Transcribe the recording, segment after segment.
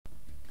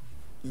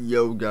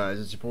Yo guys,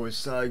 it's your boy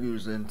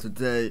Sagus, and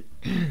today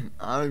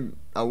I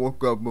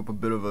woke up with a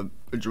bit of a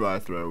dry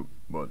throat,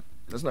 but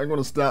that's not going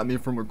to stop me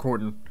from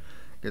recording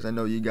because I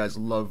know you guys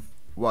love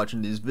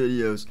watching these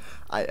videos.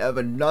 I have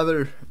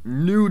another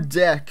new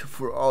deck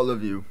for all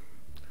of you.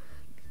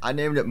 I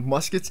named it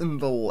Muskets in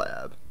the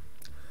Lab.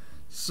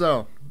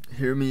 So,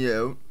 hear me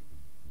out.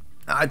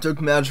 I took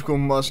magical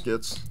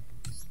muskets.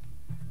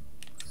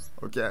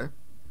 Okay.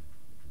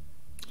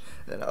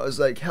 And I was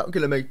like, how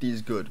can I make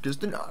these good? Because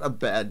they're not a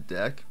bad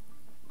deck.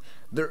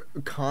 They're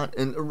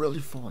and they're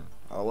really fun.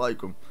 I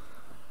like them.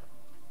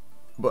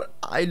 But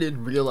I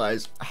didn't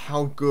realize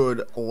how good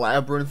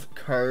Labrynth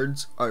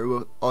cards are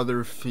with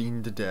other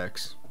Fiend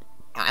decks.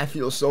 I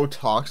feel so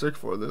toxic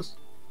for this.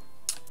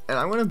 And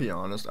I'm gonna be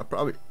honest, I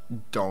probably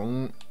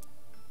don't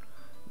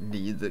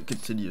need the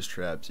continuous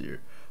traps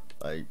here.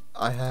 Like,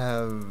 I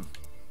have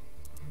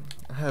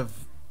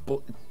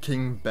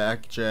King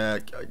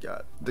Backjack, I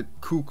got the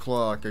Ku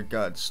Klux, I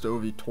got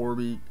Stovey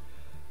Torby,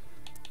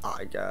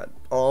 I got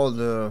all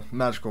the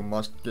magical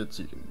muskets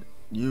you can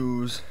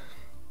use.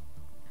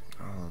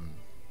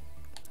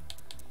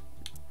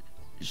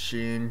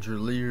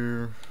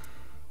 Chandelier.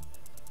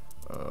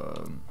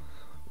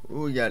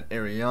 We got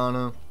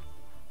Ariana,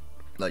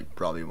 like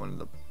probably one of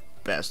the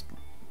best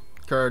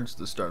cards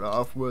to start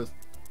off with.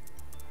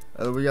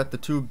 We got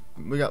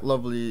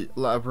lovely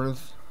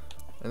Labrynth.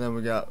 And then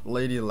we got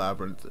Lady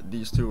Labrynth.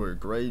 These two are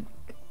great.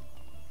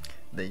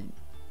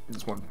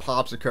 This one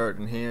pops a card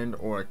in hand,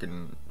 or I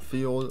can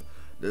field.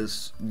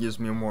 This gives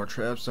me more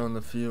traps on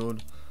the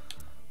field.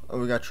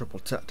 We got triple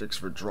tactics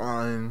for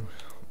drawing.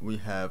 We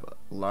have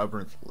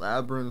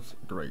Labrynth,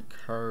 great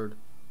card.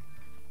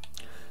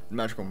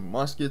 Magical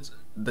muskets.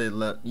 They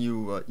let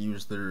you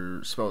use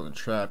their spells and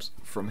traps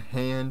from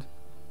hand.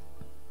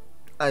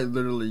 I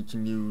literally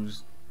can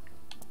use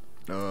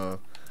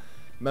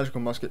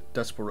Magical Musket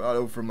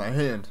Desperado from my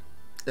hand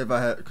if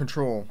I had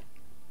control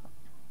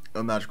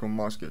a Magical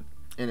Musket,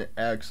 and it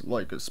acts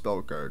like a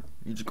spell card.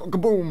 You just go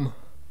kaboom!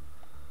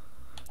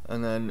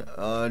 And then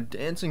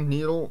Dancing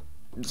Needle.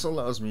 This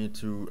allows me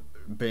to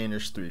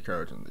banish 3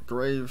 cards in the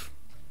grave.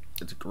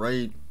 It's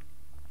great.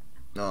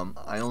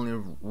 I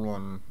only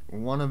run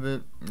one of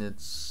it.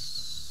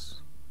 It's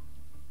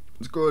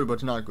good, but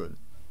it's not good.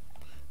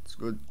 It's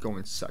good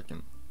going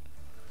second.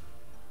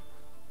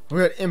 We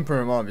got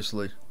Imperm,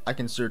 obviously. I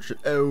can search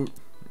it out.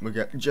 We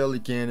got Jelly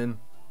Cannon.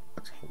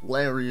 That's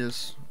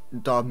hilarious.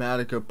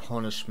 Dogmatica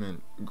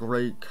Punishment.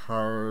 Great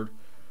card.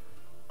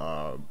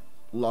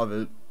 Love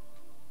it.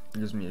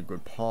 Gives me a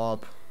good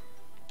pop.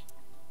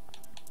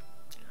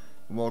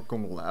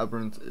 Welcome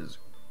Labrynth is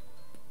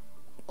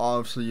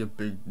obviously a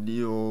big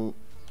deal.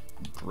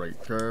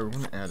 Great card.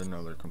 We're gonna add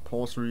another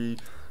compulsory.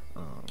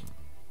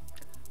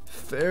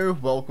 Fair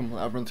Welcome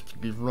Labrynth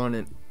can be run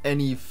in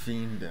any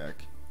Fiend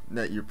deck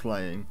that you're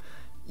playing.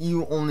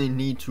 You only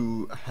need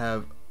to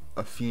have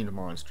a Fiend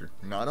monster,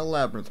 not a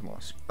Labrynth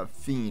monster, a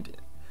Fiend.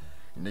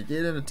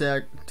 Negate an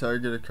attack,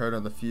 target a card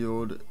on the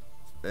field,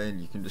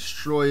 and you can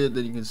destroy it.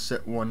 Then you can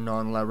set one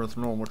non-Labrynth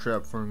normal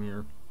trap from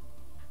your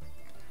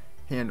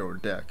hand or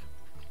deck.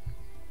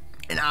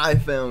 And I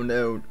found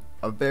out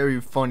a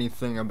very funny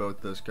thing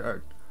about this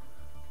card.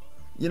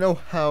 You know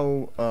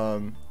how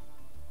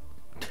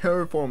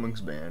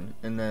Terraforming's banned,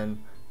 and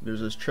then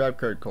there's this trap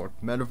card called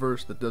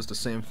Metaverse that does the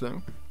same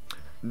thing?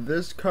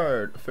 This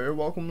card, Fair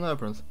Welcome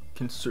Labrynth,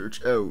 can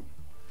search out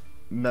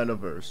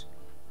Metaverse.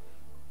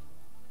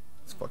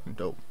 It's fucking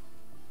dope.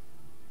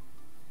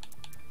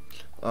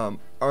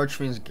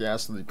 Archfiend's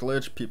Ghastly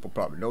Glitch. People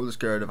probably know this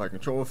card. If I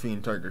control a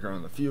Fiend, target card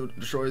on the field,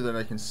 destroy, then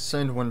I can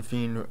send one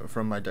Fiend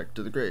from my deck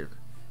to the grave.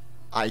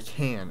 I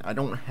can. I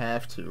don't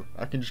have to.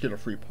 I can just get a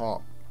free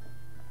pop.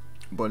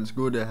 But it's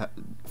good to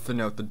thin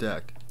out the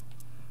deck.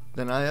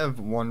 Then I have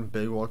one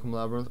big Welcome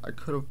Labrynth. I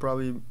could have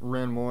probably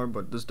ran more,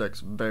 but this deck's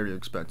very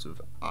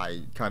expensive.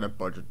 I kind of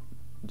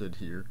budgeted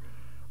here,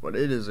 but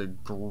it is a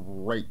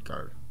great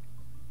card.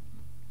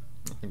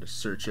 I can just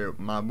search out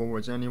my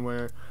boards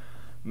anywhere.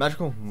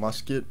 Magical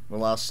Musket, The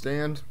Last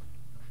Stand.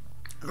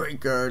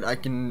 Great card. I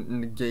can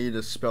negate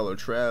a spell or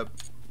trap.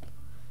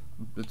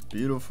 It's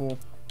beautiful.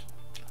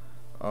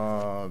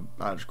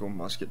 Magical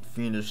Musket,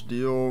 Fiendish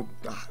Deal.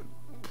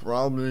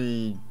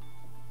 Probably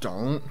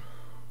don't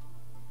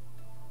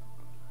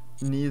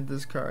need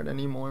this card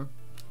anymore.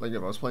 Like,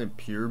 if I was playing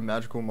pure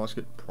Magical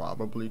Musket,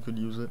 probably could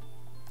use it.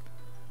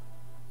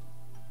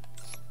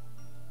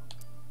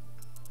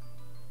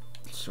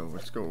 So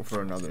let's go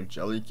for another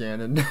Jelly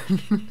Cannon.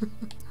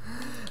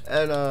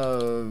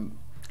 And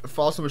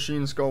Fossil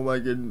Machine Skull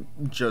Wagon,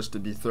 just to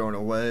be thrown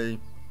away.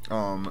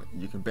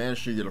 You can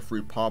banish it, get a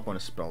free pop on a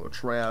spell or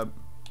trap.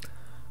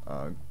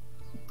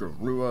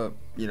 Garua,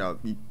 you know,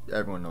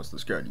 everyone knows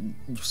this card.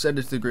 You send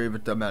it to the grave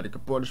with Dogmatic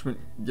Punishment,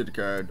 get a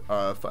card.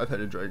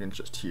 5-headed dragon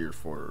just here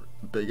for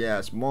big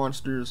ass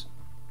monsters.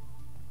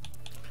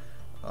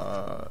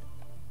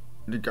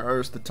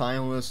 Dagaris the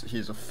Timeless,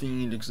 he's a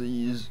Fiend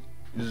Xyz.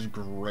 This is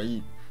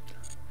great.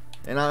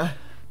 And I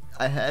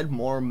had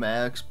more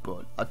max,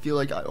 but I feel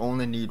like I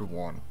only need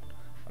one.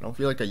 I don't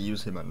feel like I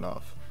use him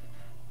enough.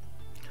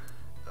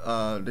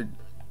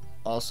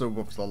 Also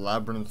with the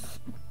Labrynth,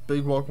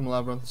 big welcome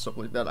Labrynth, stuff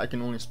like that, I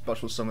can only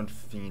special summon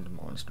fiend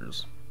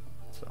monsters.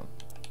 So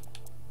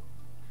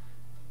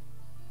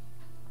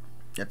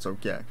that's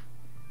okay.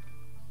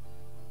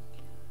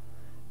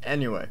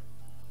 Anyway,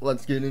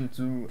 let's get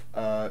into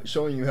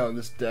showing you how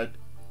this deck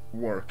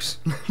works.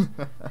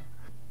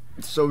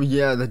 So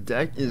yeah, the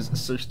deck is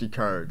 60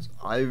 cards.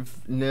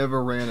 I've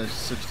never ran a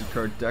 60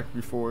 card deck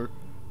before.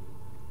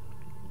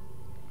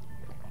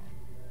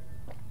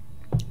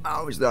 I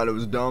always thought it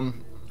was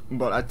dumb,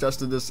 but I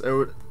tested this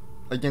out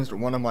against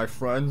one of my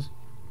friends,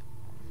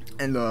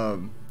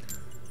 and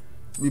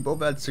we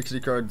both had 60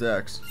 card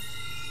decks.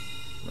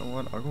 You know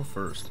what? I'll go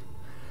first.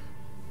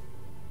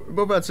 We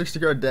both had 60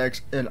 card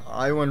decks, and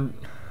I went.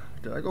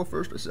 Did I go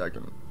first or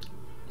second?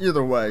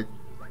 Either way,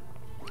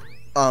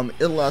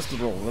 it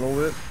lasted a little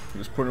bit.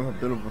 Just put him a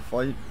bit of a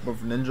fight.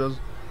 Both ninjas.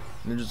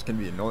 Ninjas can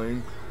be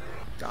annoying.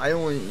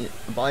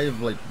 By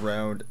like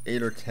round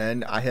 8 or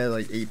 10, I had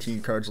like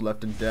 18 cards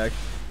left in deck,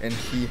 and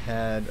he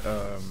had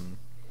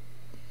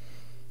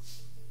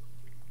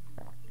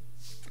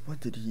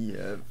what did he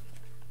have?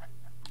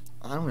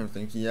 I don't even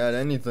think he had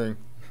anything.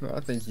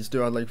 I think he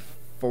still had like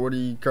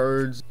 40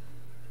 cards.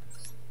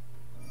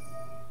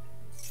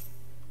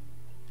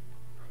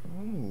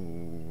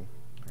 Oh,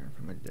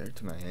 from my deck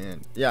to my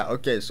hand. Yeah,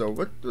 okay, so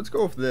let's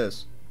go with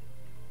this.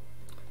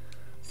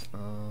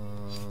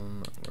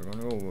 We're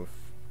gonna go with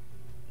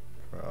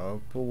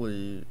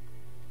probably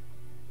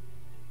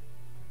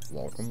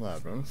welcome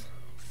Labrynth.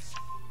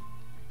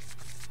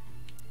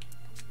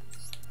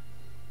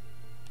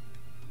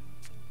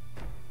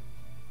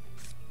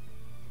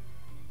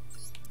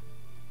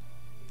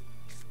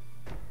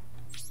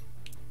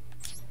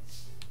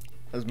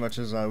 As much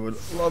as I would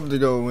love to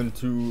go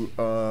into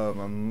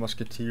my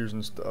musketeers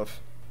and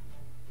stuff.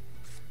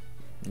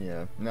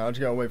 Yeah, now I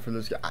just gotta wait for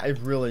this guy. I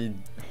really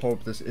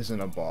hope this isn't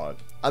a bot.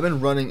 I've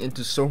been running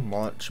into so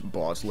much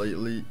bots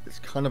lately, it's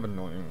kind of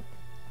annoying.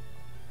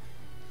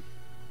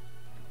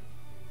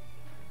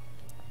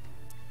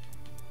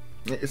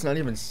 It's not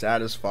even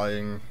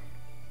satisfying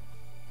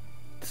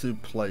to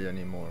play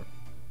anymore.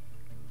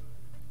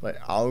 Like,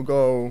 I'll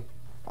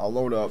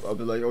load up, I'll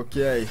be like,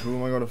 okay, who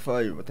am I gonna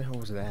fight? What the hell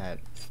was that?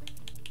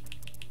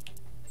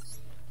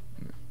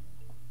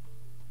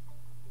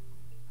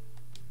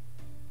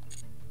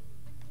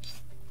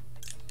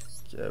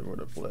 Okay, I'm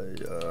gonna play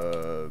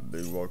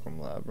big welcome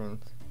Labrynth.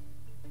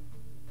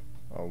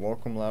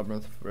 Welcome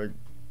Labrynth, frig.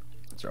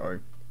 Sorry.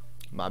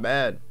 My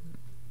bad.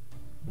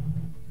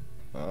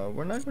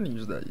 We're not gonna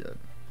use that yet.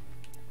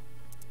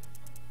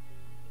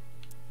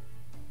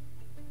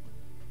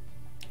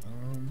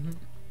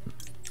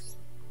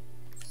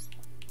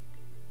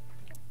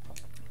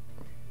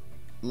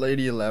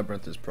 Lady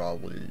Labrynth is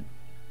probably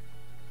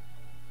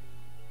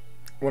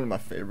one of my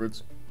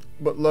favorites.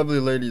 But Lovely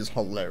Lady is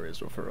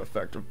hilarious with her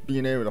effect of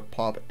being able to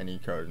pop any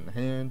card in the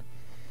hand.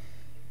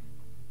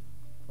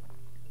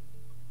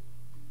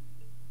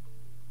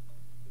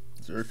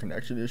 Is there a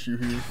connection issue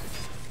here?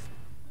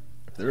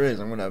 If there is,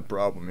 I'm gonna have a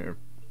problem here.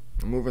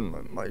 I'm moving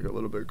my mic a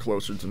little bit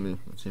closer to me.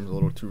 It seems a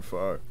little too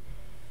far.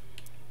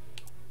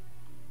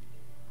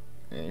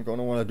 Ain't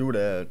gonna wanna do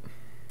that.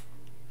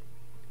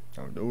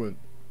 Don't do it.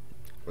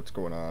 What's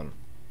going on?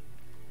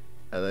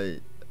 Are they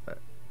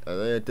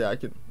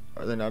attacking?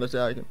 Are they not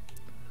attacking?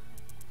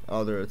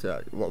 Oh, they're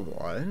attacking. What?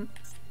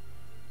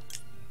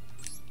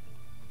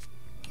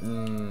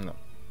 No.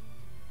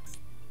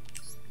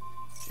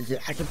 Yeah,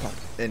 I can pop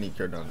any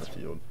card on the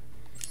field.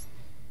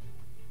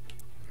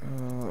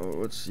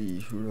 Let's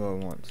see. Who do I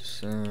want to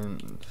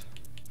send?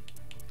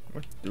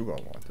 What do I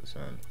want to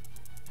send?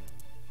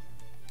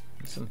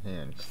 What's in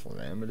hand?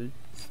 Calamity?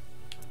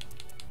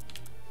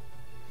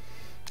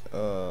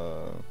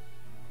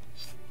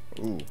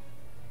 Ooh.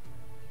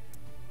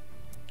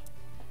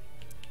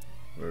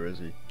 Where is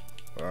he?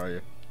 Where are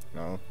you?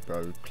 No,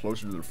 probably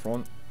closer to the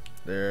front.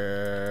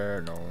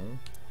 There, no.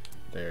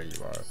 There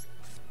you are. I'll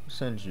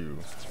send you.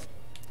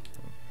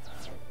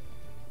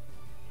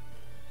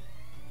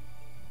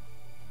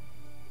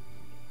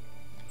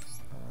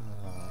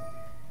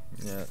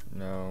 Yeah,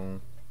 no.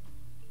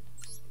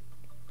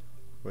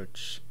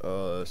 Which,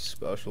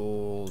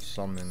 special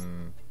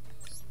summon.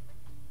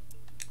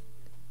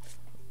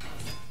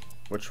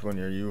 Which one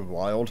are you?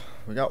 Wild?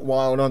 We got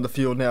Wild on the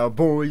field now,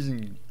 boys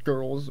and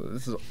girls.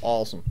 This is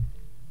awesome.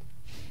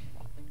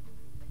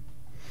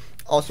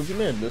 Also, if you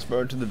made it this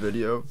far into the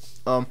video,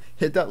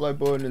 hit that like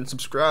button and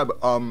subscribe.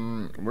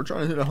 We're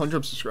trying to hit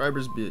 100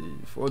 subscribers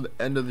before the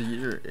end of the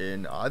year,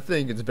 and I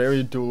think it's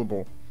very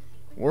doable.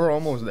 We're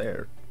almost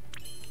there.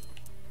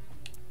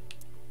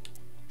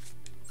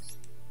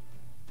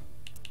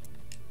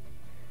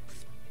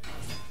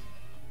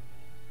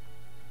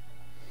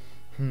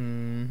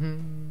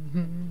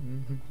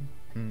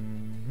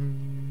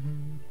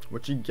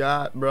 What you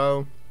got,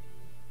 bro?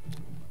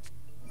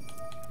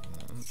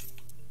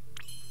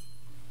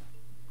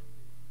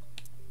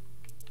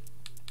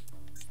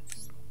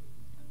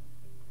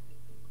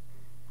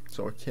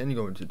 So I can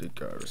go into the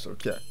cars,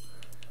 okay.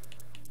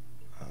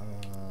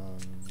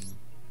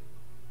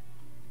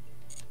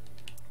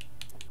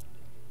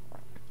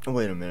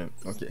 Wait a minute.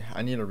 Okay,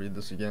 I need to read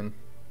this again.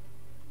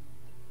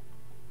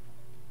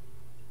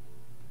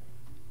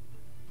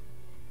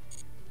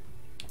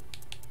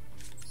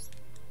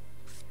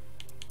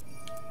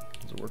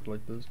 Does it work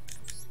like this?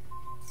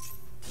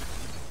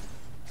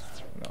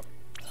 No.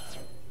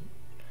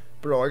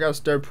 Bro, I gotta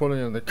start putting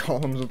in the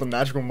columns with the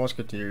magical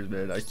musketeers,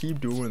 man. I keep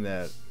doing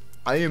that.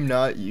 I am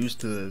not used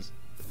to this.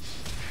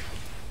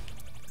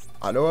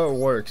 I know how it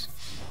works.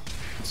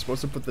 It's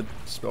supposed to put the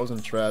spells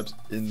and traps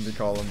in the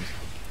columns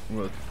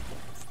with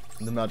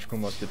the magical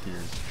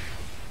musketeers.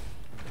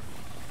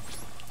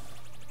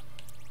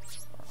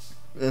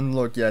 And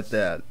look at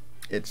that.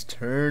 It's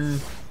turn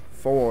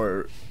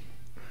 4.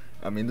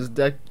 I mean, this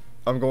deck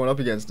I'm going up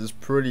against is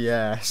pretty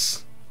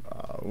ass.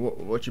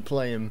 What you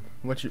playing?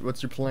 What's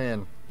your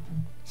plan,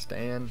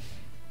 Stan?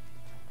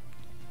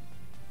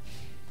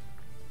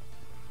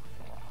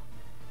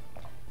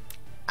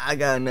 I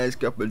got a nice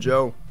cup of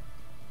Joe.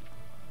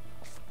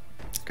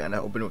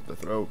 Kinda open with the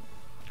throat.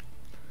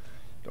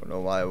 Don't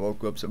know why I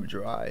woke up so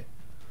dry.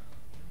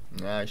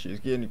 Nah, she's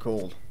getting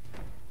cold.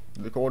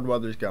 The cold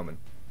weather's coming.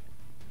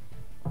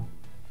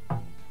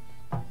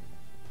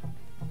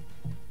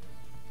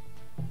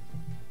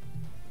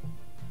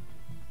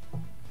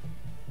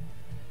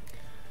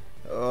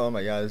 Oh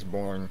my god, it's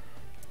boring.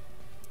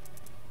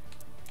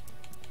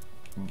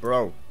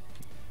 Bro,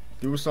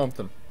 do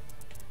something.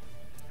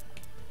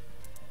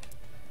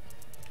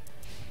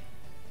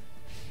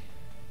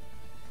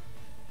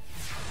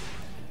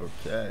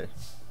 Okay.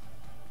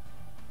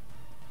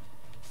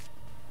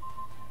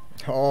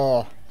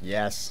 Oh,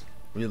 yes.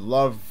 We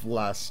love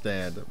Last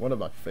Stand. One of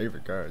my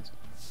favorite cards.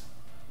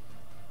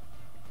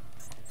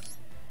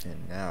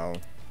 And now,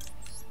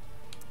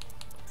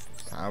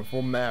 time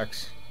for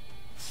Max.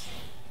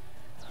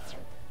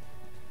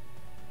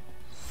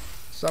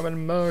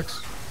 Summon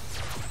Max.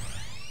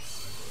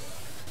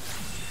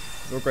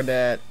 Look at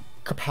that.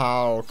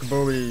 Kapow.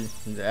 Kabooey.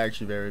 He's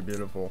actually very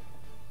beautiful.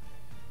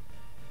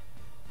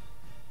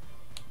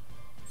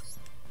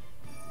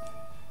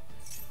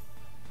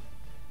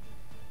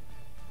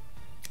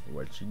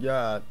 What you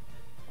got?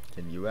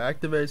 Can you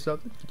activate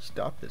something? Can you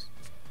stop this?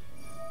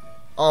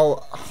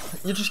 Oh,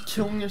 you're just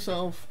killing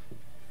yourself.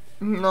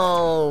 No.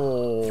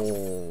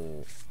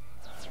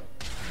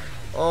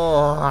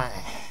 Oh.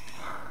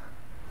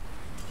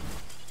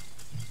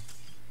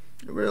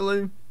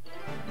 Really?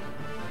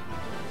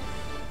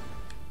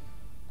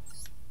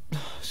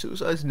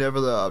 Suicide's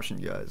never the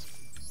option, guys.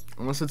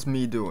 Unless it's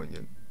me doing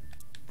it.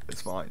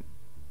 It's fine.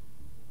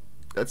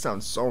 That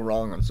sounds so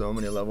wrong on so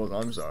many levels.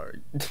 I'm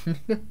sorry.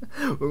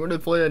 We're gonna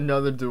play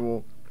another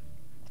duel.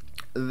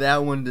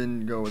 That one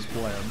didn't go as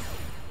planned.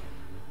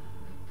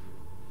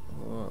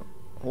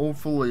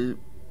 Hopefully,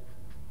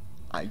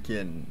 I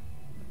can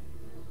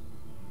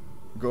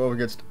go up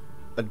against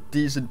a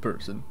decent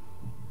person.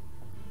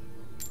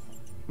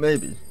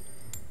 Maybe.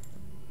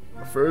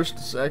 First,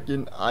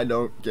 second, I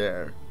don't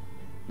care.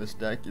 This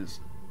deck is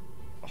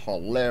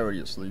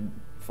hilariously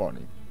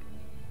funny.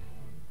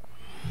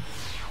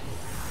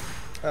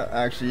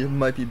 Actually, it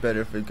might be better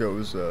if it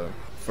goes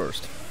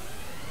first.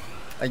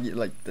 I get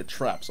like the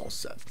traps all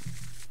set.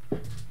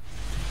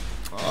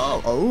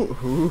 Oh,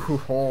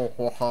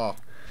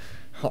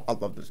 I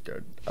love this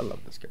card. I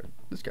love this card.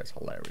 This guy's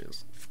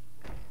hilarious.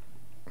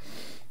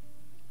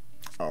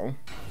 Oh.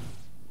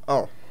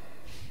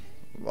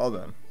 Well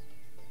then.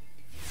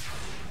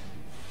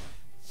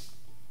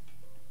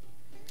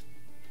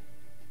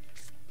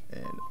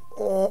 And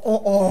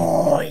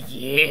oh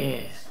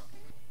yeah.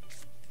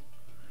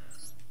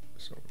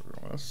 So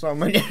we're gonna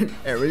summon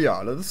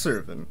Ariana the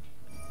Servant.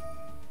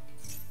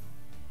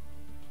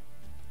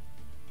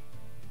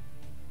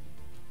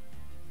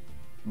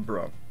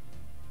 Bro,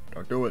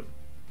 don't do it.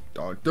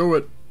 Don't do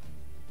it.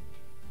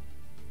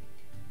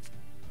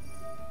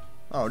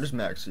 Oh, just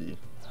Maxi.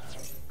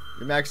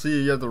 You're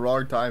Maxi, you have the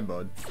wrong time,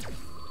 bud.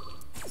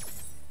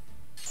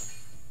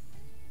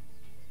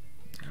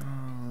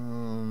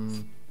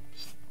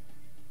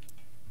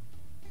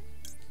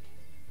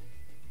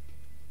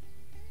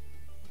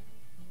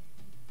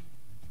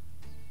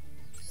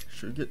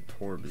 Should get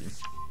Torby.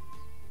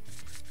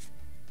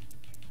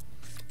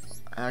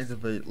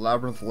 Activate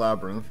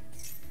Labrynth.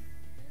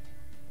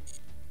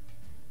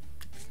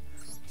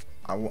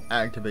 I will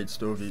activate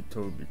Toby.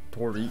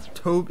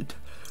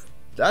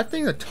 That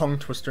thing's a tongue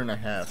twister and a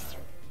half.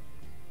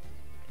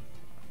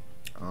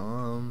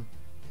 We'll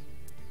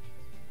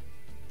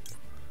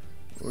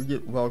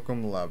get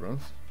Welcome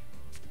Labrynth.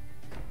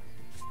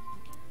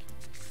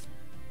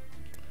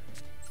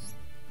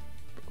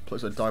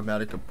 Place a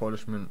dogmatic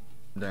punishment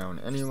down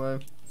anyway.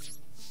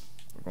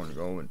 We're going to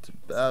go into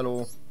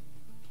battle.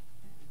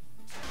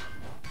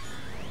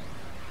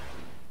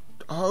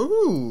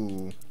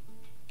 Oh.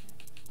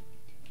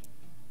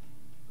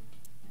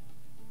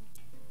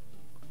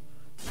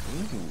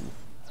 Ooh.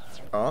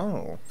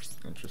 Oh,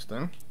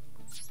 interesting.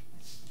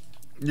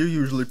 You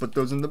usually put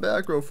those in the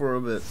back row for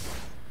a bit.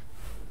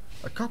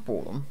 A couple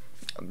of them.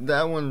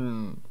 That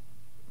one...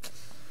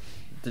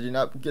 Did you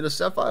not get a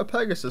Sapphire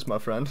Pegasus, my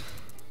friend?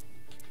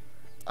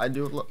 I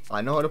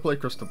know how to play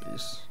Crystal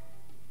Beast.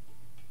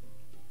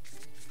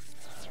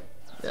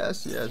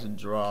 Yes, yes,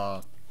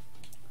 draw.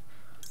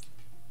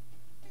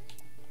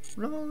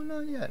 No,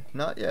 not yet.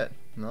 Not yet.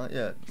 Not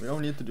yet. We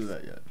don't need to do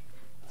that yet.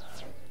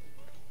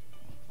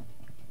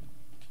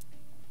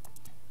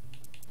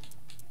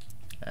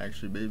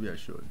 Actually, maybe I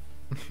should.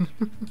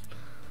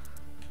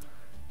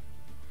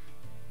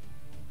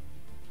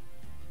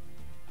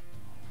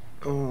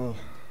 Oh.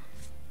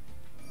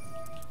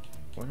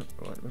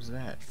 What was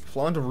that?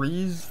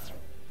 Flandreese?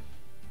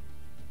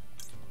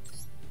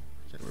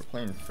 Okay, we're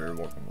playing Fair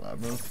Welcome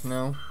Labrynth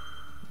now.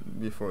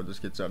 Before this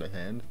gets out of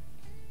hand.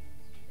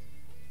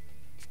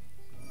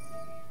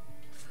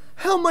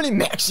 How many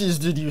maxes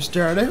did you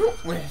start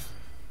out with?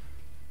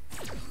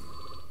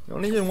 You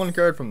only get one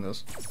card from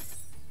this.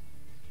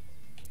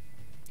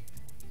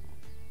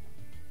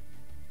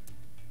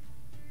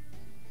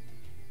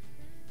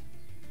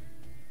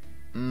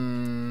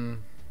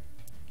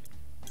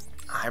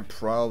 I'd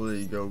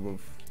probably go with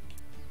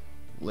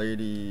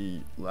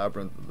Lady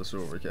Labrynth of the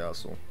Silver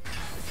Castle.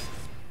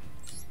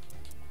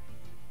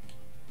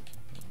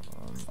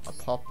 I'll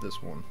pop this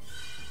one.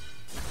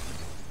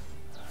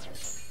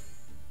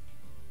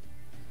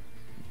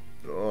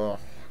 Ugh.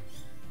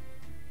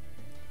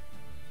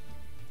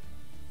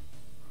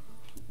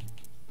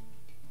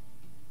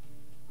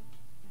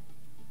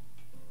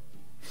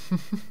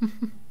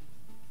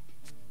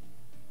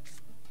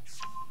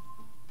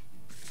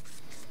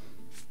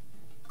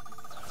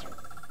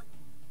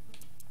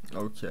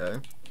 Okay.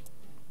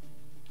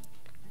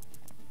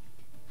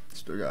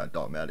 Still got a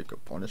dogmatic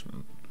of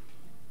punishment.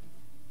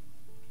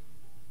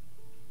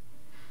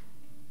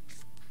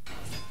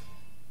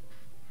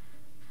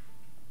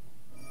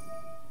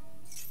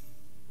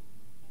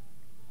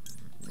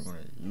 We're gonna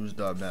use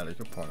dogmatic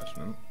of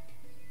punishment.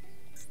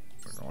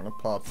 We're gonna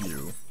pop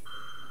you.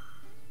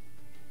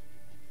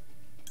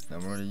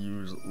 Then we're gonna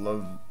use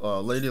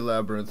Lady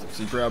Labrynth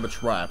to grab a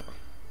trap.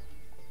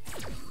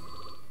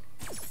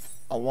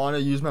 I want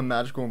to use my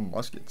magical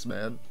muskets,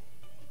 man.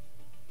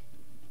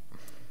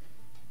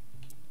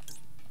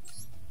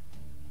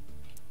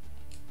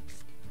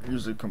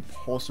 Use a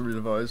compulsory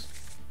device.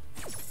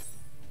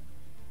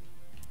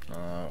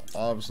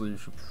 Obviously, you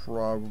should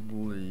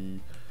probably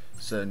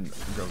send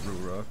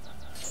Garura.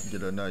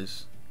 Get a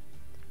nice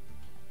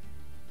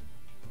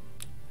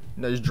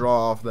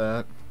draw off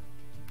that.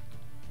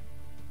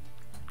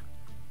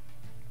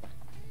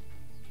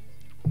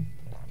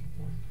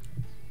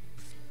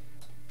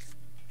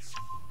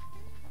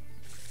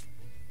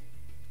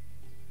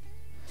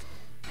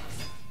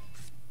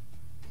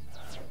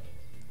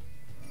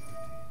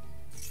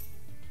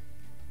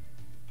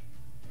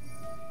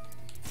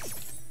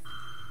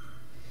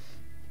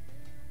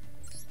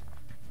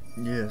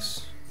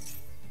 Yes.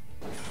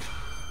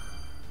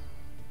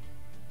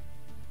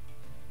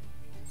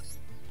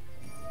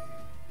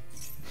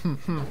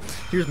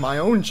 Here's my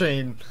own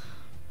chain.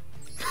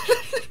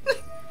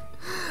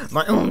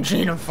 My own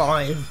chain of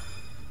 5.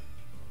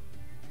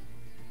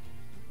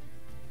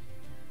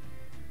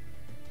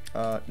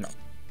 No.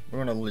 We're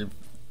gonna leave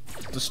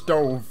the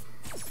stove.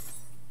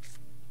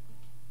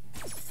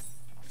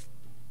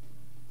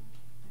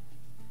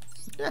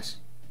 Yes.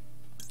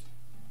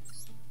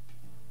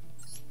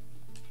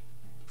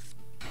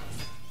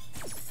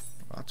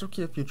 It's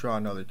okay if you draw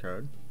another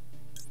card.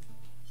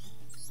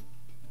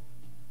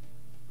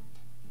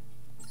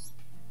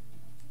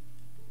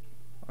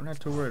 I'm not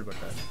too worried about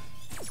that.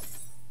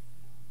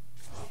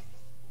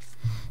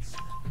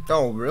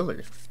 Oh,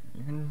 really?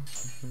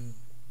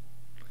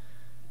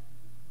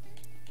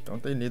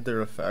 Don't they need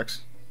their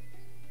effects?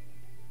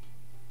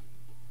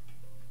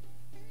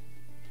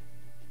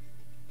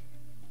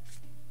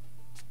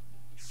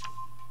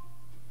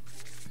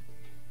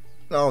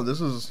 Oh,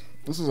 this is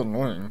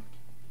annoying.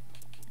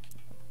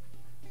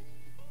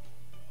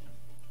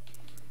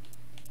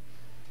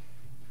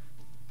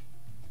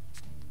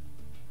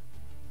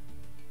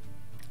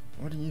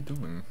 What are you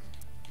doing?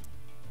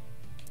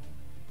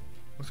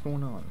 What's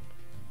going on?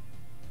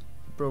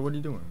 Bro, what are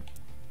you doing?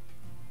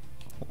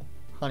 Oh,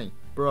 honey,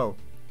 bro,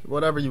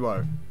 whatever you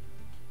are.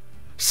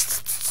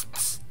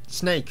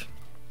 Snake.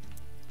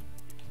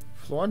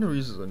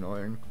 Flandreese is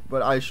annoying,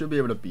 but I should be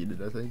able to beat it,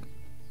 I think.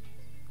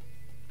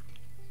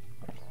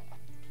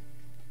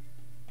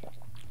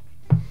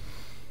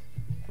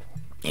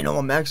 You know,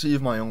 a Max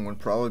Eve my own would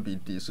probably be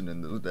decent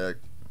in this deck.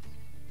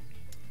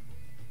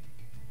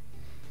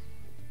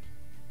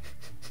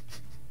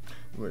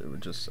 Wait, we're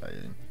just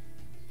saying.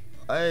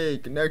 Hey,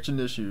 connection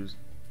issues.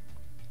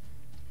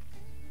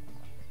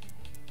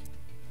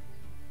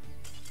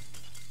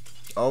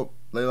 Oh,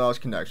 they lost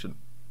connection.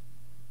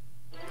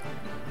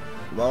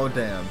 Well,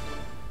 damn.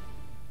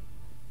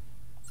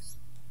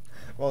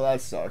 Well,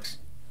 that sucks.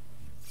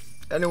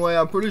 Anyway,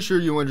 I'm pretty sure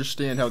you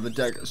understand how the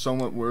deck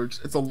somewhat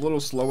works. It's a little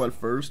slow at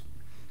first.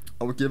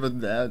 I will give it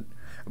that.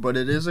 But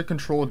it is a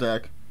control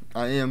deck.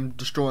 I am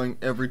destroying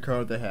every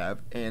card they have,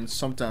 and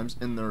sometimes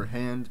in their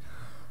hand.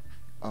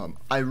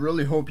 I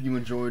really hope you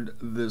enjoyed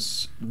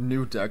this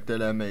new deck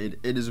that I made.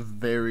 It is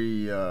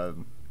very,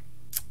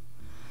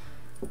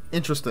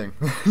 Interesting.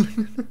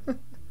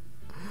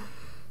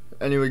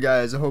 Anyway,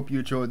 guys, I hope you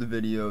enjoyed the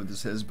video.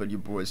 This has been your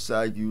boy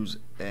Sagus,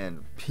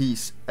 and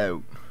peace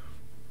out.